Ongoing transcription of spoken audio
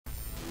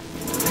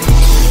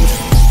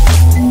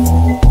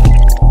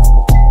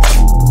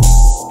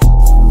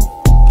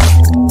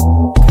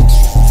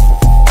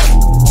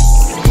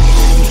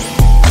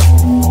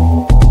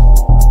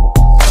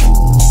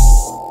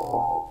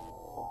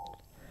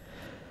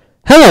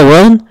Hello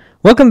world!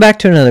 Welcome back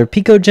to another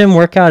picoGym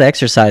workout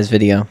exercise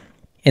video.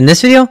 In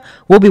this video,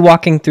 we'll be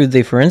walking through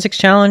the forensics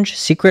challenge,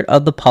 Secret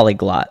of the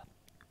Polyglot.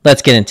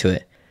 Let's get into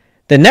it.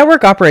 The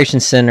Network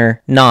Operations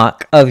Center,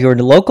 NOC, of your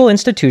local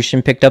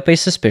institution picked up a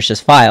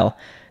suspicious file.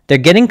 They're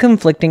getting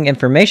conflicting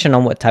information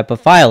on what type of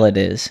file it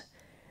is.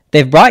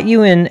 They've brought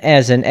you in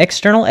as an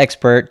external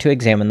expert to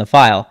examine the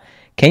file.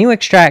 Can you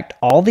extract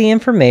all the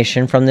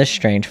information from this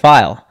strange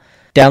file?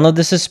 Download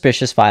the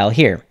suspicious file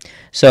here.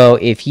 So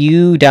if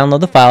you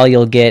download the file,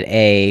 you'll get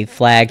a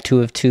flag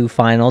 2 of 2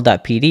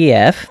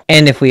 final.pdf.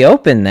 And if we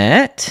open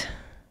that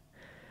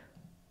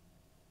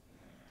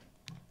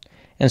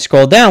and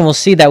scroll down, we'll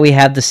see that we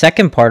have the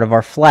second part of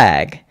our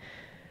flag.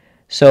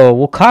 So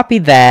we'll copy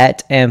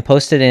that and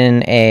post it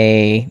in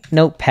a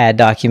notepad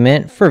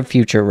document for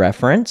future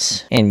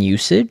reference and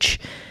usage.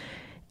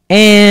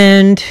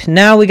 And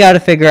now we got to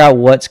figure out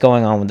what's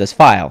going on with this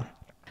file.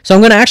 So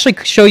I'm going to actually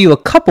show you a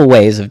couple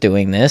ways of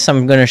doing this.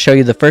 I'm going to show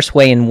you the first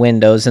way in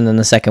Windows and then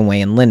the second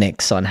way in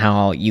Linux on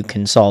how you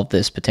can solve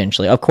this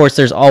potentially. Of course,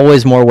 there's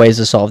always more ways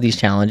to solve these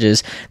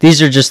challenges.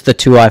 These are just the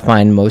two I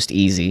find most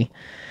easy.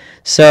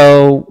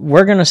 So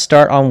we're going to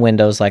start on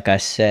Windows, like I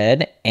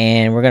said,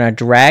 and we're going to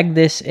drag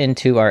this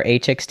into our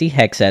HXD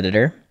hex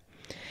editor.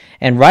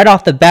 And right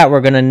off the bat, we're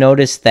going to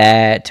notice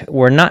that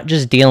we're not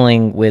just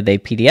dealing with a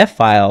PDF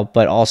file,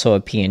 but also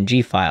a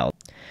PNG file.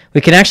 We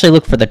can actually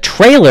look for the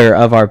trailer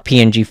of our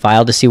PNG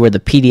file to see where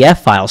the PDF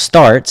file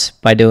starts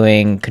by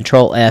doing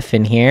Control F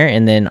in here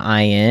and then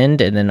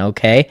IEND and then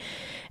OK.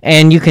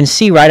 And you can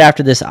see right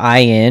after this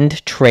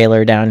IEND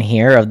trailer down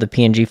here of the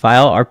PNG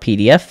file, our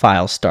PDF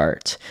file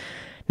starts.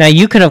 Now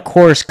you can of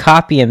course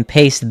copy and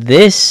paste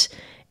this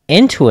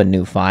into a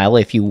new file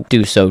if you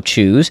do so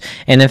choose.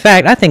 And in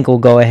fact, I think we'll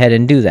go ahead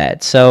and do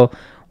that. So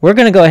we're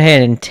going to go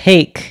ahead and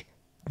take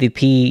the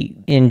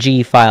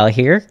PNG file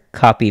here,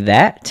 copy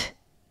that.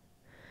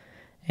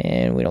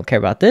 And we don't care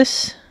about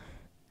this.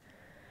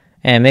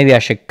 And maybe I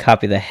should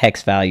copy the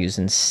hex values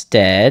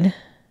instead.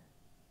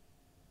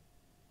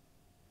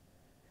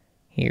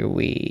 Here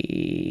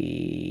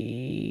we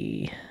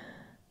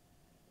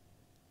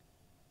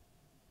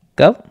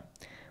go.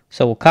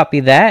 So we'll copy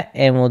that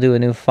and we'll do a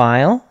new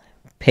file.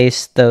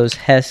 Paste those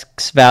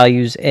hex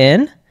values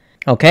in.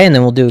 Okay, and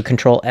then we'll do a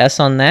Control S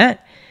on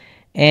that.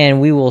 And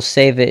we will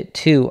save it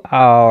to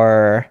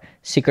our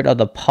Secret of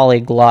the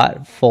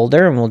Polyglot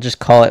folder, and we'll just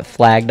call it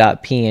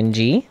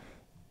flag.png.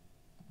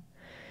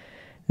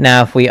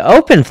 Now, if we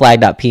open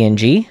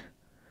flag.png,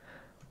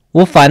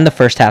 we'll find the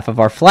first half of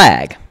our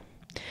flag.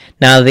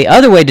 Now, the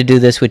other way to do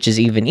this, which is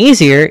even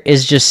easier,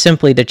 is just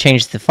simply to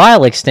change the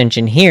file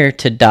extension here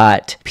to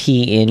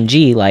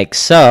 .png, like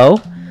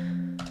so.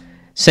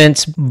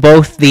 Since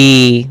both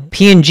the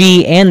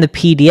PNG and the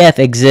PDF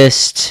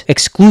exist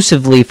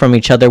exclusively from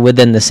each other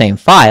within the same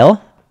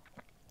file,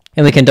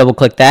 and we can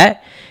double-click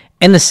that,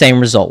 and the same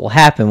result will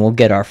happen. We'll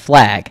get our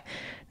flag.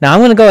 Now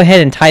I'm going to go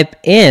ahead and type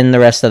in the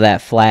rest of that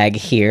flag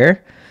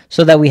here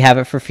so that we have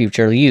it for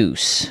future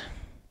use.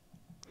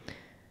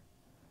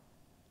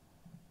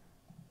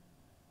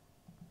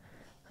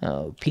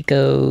 Oh,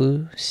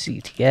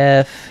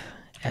 picoCTF,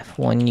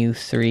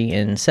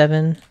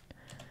 F1U3N7.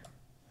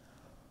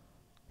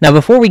 Now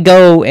before we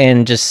go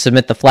and just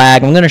submit the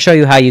flag, I'm going to show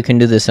you how you can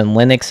do this in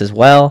Linux as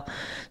well.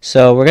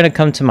 So we're going to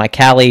come to my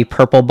Kali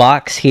purple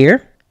box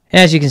here. And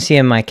as you can see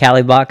in my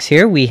Kali box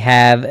here, we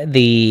have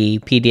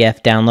the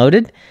PDF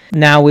downloaded.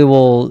 Now we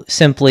will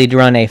simply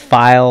run a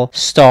file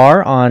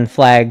star on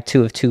flag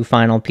 2 of 2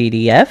 final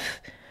PDF.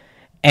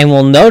 And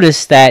we'll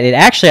notice that it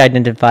actually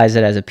identifies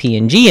it as a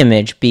PNG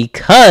image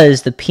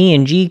because the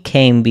PNG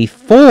came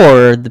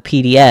before the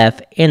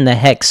PDF in the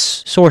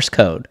hex source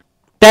code.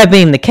 That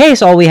being the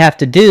case, all we have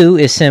to do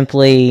is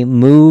simply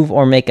move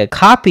or make a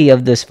copy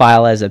of this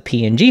file as a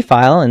PNG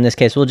file. In this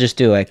case, we'll just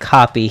do a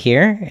copy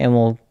here, and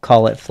we'll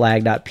call it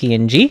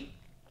flag.png.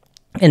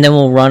 And then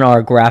we'll run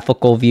our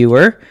graphical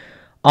viewer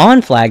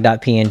on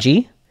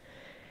flag.png.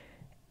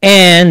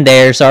 And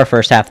there's our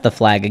first half of the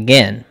flag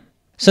again.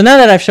 So now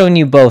that I've shown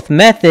you both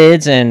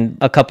methods and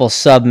a couple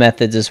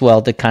sub-methods as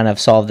well to kind of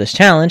solve this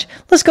challenge,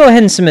 let's go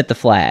ahead and submit the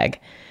flag.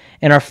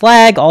 And our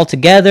flag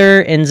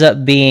altogether ends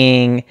up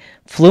being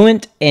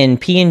fluent in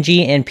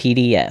PNG and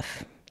PDF.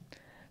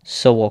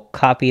 So we'll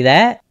copy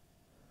that,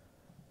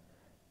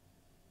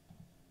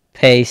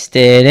 paste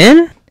it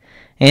in,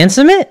 and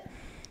submit.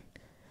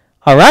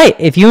 Alright,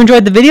 if you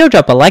enjoyed the video,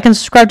 drop a like and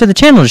subscribe to the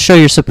channel to show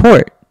your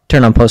support.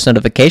 Turn on post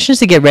notifications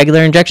to get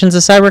regular injections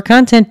of cyber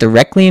content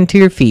directly into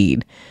your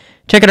feed.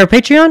 Check out our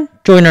Patreon,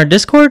 join our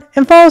Discord,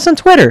 and follow us on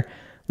Twitter.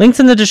 Links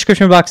in the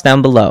description box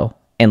down below.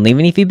 And leave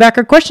any feedback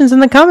or questions in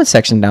the comments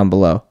section down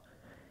below.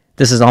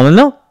 This is Almond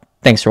Milk.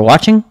 Thanks for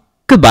watching.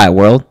 Goodbye,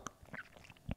 world.